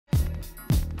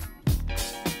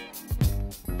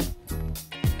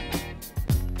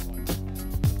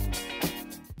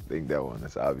think that one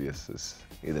is obvious. It's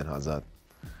Eden Hazard.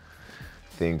 I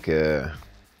think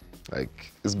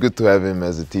like it's good to have him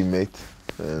as a teammate,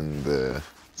 and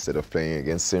instead of playing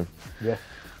against him. Yeah.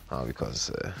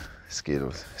 Because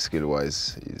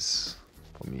skill-wise,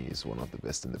 for me, he's one of the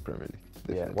best in the Premier League.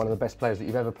 Definitely. Yeah, one of the best players that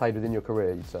you've ever played with in your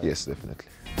career, you'd say? Yes, definitely.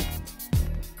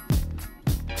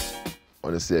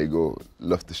 Honestly, I go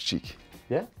Loftus-Cheek.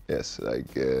 Yeah? Yes,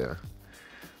 like,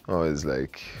 it's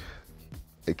like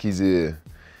he's a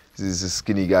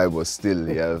skinny guy, but still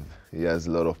he has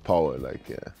a lot of power. Like,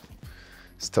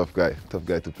 he's a tough guy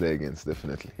to play against,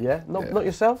 definitely. Yeah? Not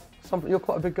yourself? You're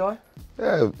quite a big guy?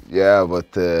 Yeah,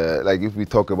 but like if we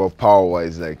talk about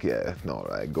power-wise, like, no,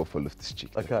 I go for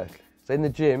Loftus-Cheek. Okay. Definitely. So in the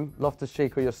gym,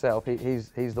 Loftus-Cheek or yourself,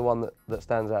 he's the one that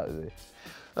stands out, is he?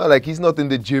 No, like he's not in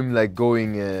the gym like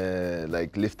going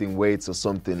like lifting weights or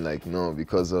something, like, no,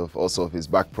 because of also of his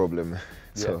back problem.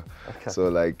 So Yeah. Okay. so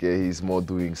like he's more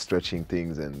doing stretching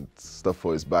things and stuff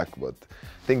for his back, but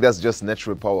I think that's just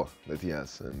natural power that he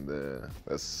has, and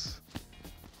it's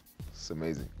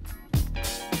amazing.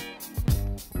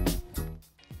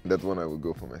 That one I would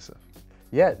go for myself.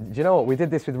 Yeah, do you know what? We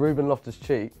did this with Ruben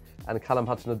Loftus-Cheek and Callum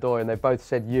Hudson-Odoi, and they both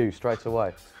said you straight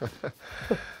away.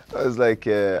 I was like,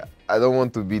 I don't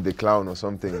want to be the clown or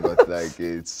something, but like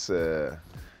it's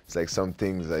like some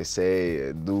things I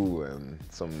say, do, and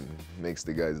some makes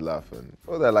the guys laugh, and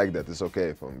I like that. It's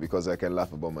okay for me because I can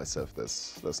laugh about myself.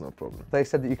 That's no problem. They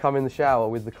said that you come in the shower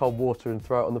with the cold water and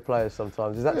throw it on the players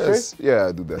sometimes. Is that true? Yeah,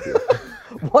 I do that. Yeah.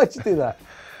 Why'd you do that?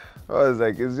 I was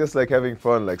like, it's just like having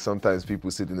fun. Like sometimes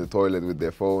people sit in the toilet with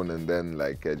their phone, and then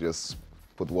like I just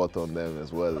put water on them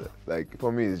as well. Like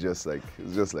for me, it's just like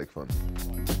fun.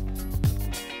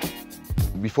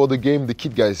 Before the game, the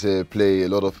kid guys play a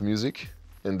lot of music,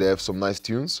 and they have some nice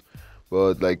tunes.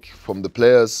 But like from the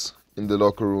players in the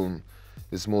locker room,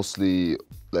 it's mostly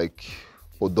like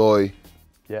Odoi,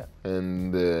 Yeah.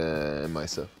 and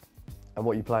myself. And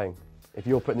what are you playing? If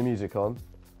you're putting the music on?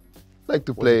 I like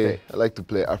to play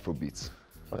Afrobeats,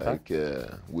 Okay. like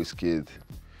Wizkid,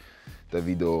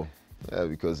 Davido,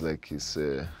 because like it's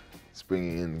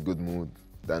bringing in good mood,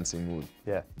 dancing mood.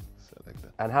 Yeah. So like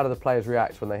that. And how do the players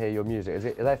react when they hear your music?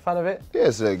 Are they a fan of it?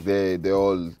 Yes, like they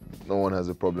all, no one has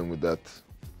a problem with that.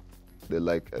 They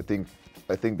like, I think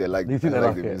they like. Do you think I they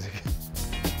like like the it? music.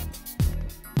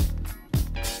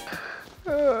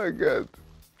 Oh God,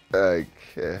 like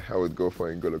I would go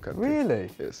for N'Golo Kante. Really?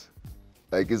 Yes.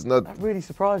 Like it's not. That really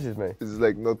surprises me. It's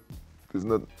like not. It's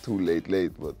not too late,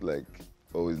 but like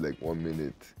always like 1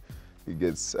 minute. He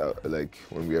gets out, like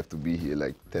when we have to be here,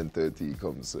 like 10:30. He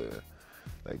comes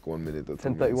like 1 minute or 2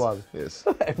 minutes. 10:31. Yes.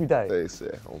 Every day. Yes,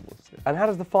 almost. Yeah. And how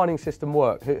does the finding system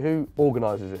work? Who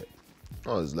organises it?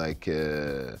 Oh, it's like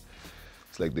the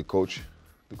coach.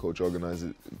 The coach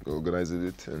organizes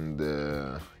it, and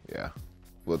yeah,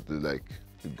 but like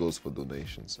it goes for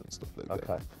donations and stuff like that.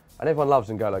 Okay. And everyone loves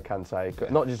N'Golo Kante. Yeah.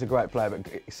 Not just a great player, but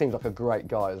he seems like a great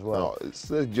guy as well. No, it's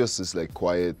just like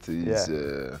quiet. He's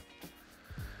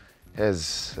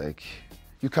has like,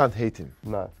 you can't hate him.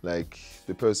 No. Like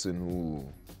the person who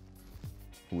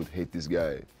would hate this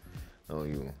guy, no,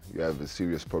 you have a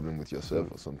serious problem with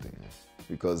yourself or something.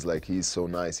 Because like he's so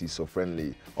nice, he's so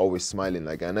friendly, always smiling.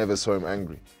 Like I never saw him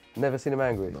angry. Never seen him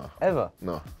angry? No. Ever?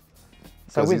 No.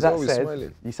 So with that always said,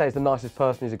 smiling. you say he's the nicest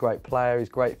person, he's a great player, he's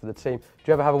great for the team. Do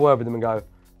you ever have a word with him and go,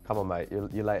 come on mate,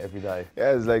 you're late every day?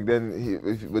 Yeah, it's like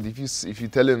then, but if you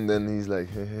tell him, then he's like,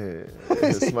 hey,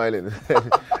 smiling,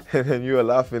 and then you are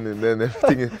laughing, and then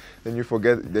everything, then you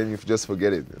forget, then you just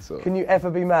forget it. So. Can you ever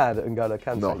be mad at N'Golo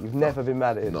Kante? No. You've never been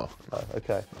mad at him? No. Oh,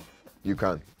 okay. You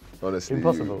can't, honestly.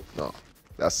 Impossible? No,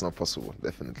 that's not possible,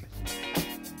 definitely.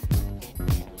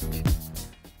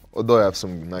 Although I have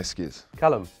some nice skills.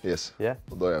 Callum? Yes. Yeah?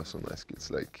 Although I have some nice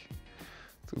skills, like,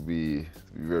 to be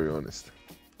very honest.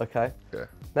 Okay. Yeah.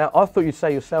 Now, I thought you'd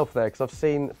say yourself there, because I've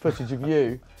seen footage of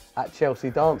you at Chelsea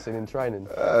dancing in training.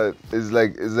 It's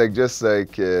like just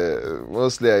like,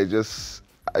 mostly I just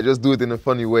do it in a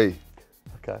funny way.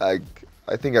 Okay. Like,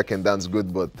 I think I can dance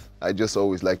good, but I just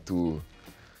always like to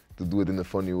do it in a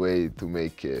funny way to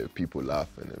make people laugh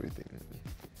and everything.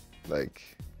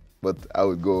 Like, but I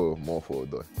would go more for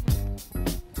Odoi.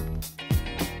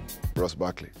 Ross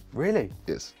Barkley. Really?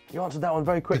 Yes. You answered that one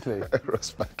very quickly.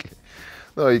 Ross Barkley.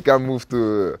 No, he can't move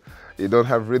to. He don't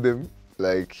have rhythm.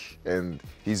 Like, and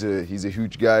he's a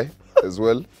huge guy as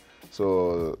well.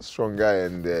 So strong guy,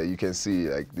 and you can see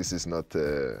like this is not.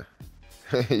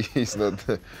 He's not.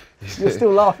 You're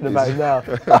still laughing about him now.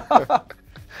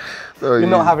 No, You're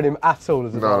not having him at all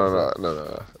as a dancer.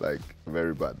 No. Like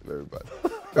very bad, very bad.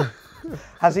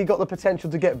 Has he got the potential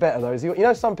to get better though? Is he, you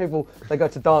know, some people, they go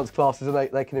to dance classes and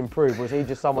they can improve, or is he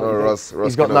just someone who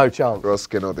he's got no chance? Ross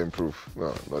cannot improve.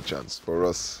 No, no chance. For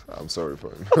Ross, I'm sorry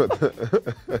for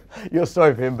him. You're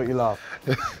sorry for him, but you laugh.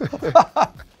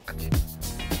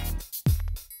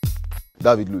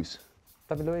 David Luiz.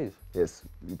 David Luiz? Yes,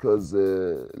 because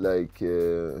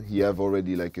he have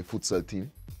already like a futsal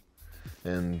team,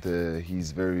 and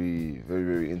he's very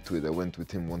into it. I went with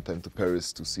him one time to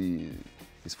Paris to see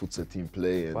his futsal team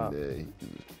play, and wow.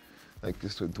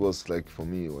 It was like for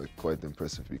me like quite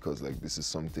impressive, because like this is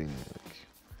something like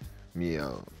me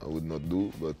I would not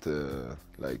do, but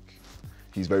like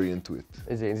he's very into it.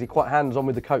 Is he? Is he quite hands-on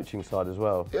with the coaching side as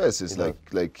well? Yes, it's like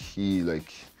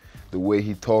the way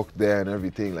he talked there and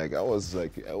everything. Like I was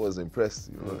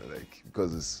impressed, you know, like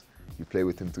because you play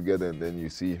with him together and then you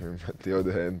see him at the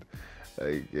other end,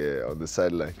 like on the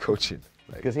sideline coaching.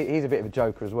 Because he's a bit of a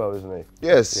joker as well, isn't he?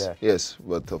 Yes, yeah. Yes.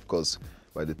 But of course,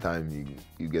 by the time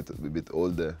you get a bit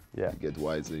older, yeah. you get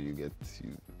wiser, you get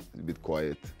a bit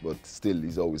quiet. But still,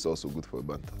 he's always also good for a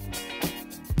banter.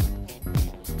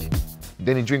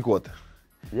 Then he drink water.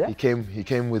 Yeah. He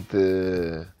came with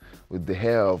the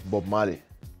hair of Bob Marley.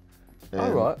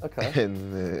 Oh right, okay.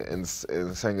 And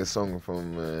sang a song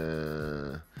from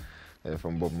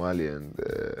Bob Marley, and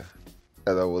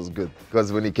that was good,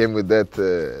 because when he came with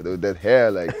that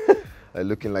hair, like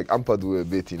looking like Ampadu a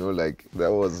bit, you know, like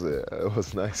that was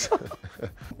nice.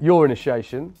 Your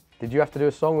initiation. Did you have to do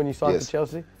a song when you signed yes. for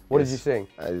Chelsea? What yes. did you sing?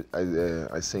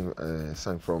 I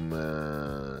sang from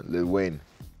Lil Wayne.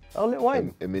 Oh, Lil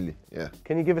Wayne. Emily, yeah.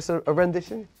 Can you give us a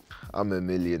rendition? I'm a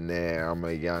millionaire, I'm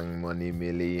a young money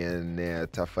millionaire,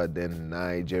 tougher than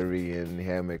Nigerian,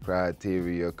 hear my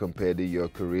criteria, compared to your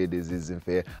career, this isn't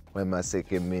fair. When my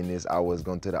second minutes, I was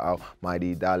gone to the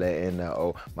almighty dollar in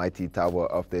the mighty tower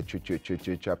of the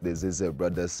trap, this is a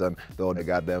brother's son, though they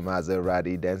got the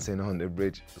Maserati dancing on the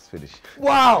bridge. Let's finish.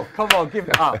 Wow, come on, give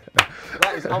it up.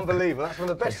 That is unbelievable, that's one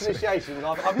of the best initiations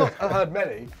I've not heard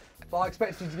many, but I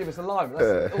expected you to give us a line, but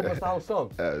that's almost the whole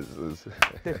song.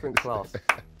 Different class.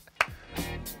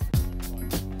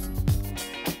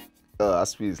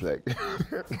 Aspi is like,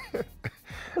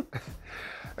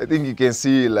 I think you can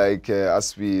see like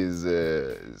Aspi is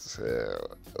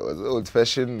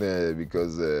old-fashioned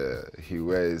because he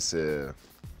wears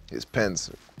his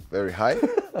pants very high.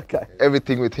 Okay.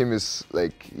 Everything with him is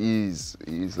like he's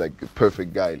like a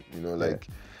perfect guy, you know. Like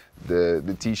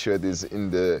the t-shirt is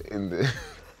in the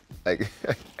like.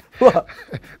 What?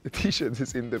 The t-shirt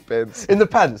is in the pants. In the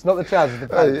pants, not the trousers, the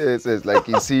pants. Yes, like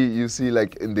you see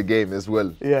like in the game as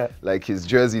well. Yeah. Like his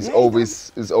jersey is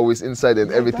always inside,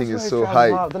 and everything is so high.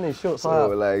 Up, doesn't he? Short so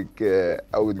like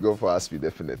I would go for Aspi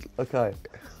definitely. Okay.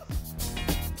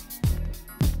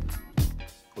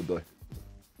 Odoi.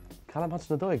 Callum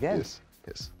Hudson-Odoi again.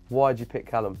 Yes. Why did you pick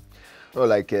Callum? Oh,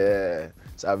 like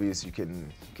it's obvious you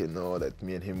can know that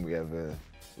me and him we are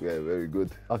very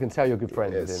good. I can tell you're good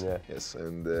friends yes, with him, yeah. Yes,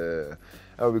 and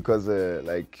because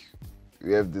like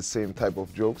we have the same type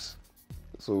of jokes,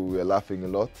 so we are laughing a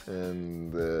lot,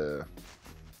 and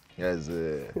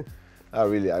I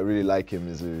really like him.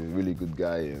 He's a really good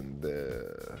guy, and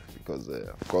because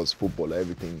of course football,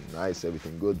 everything nice,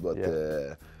 everything good, but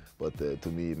to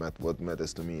me, what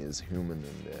matters to me is human,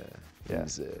 and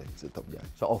he's a top guy.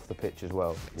 So off the pitch as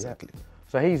well. Exactly. Yeah.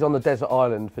 So he's on the desert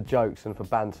island for jokes and for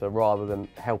banter rather than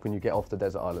helping you get off the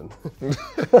desert island.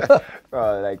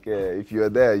 Like if you are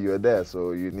there, you are there.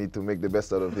 So you need to make the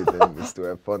best out of it, and it's to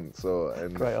have fun. So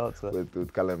and great answer.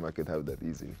 With Callum, I could have that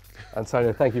easily.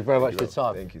 Antonio, thank you very much for your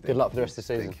time. Thank you. Good luck for the rest of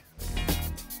the season. Thank you.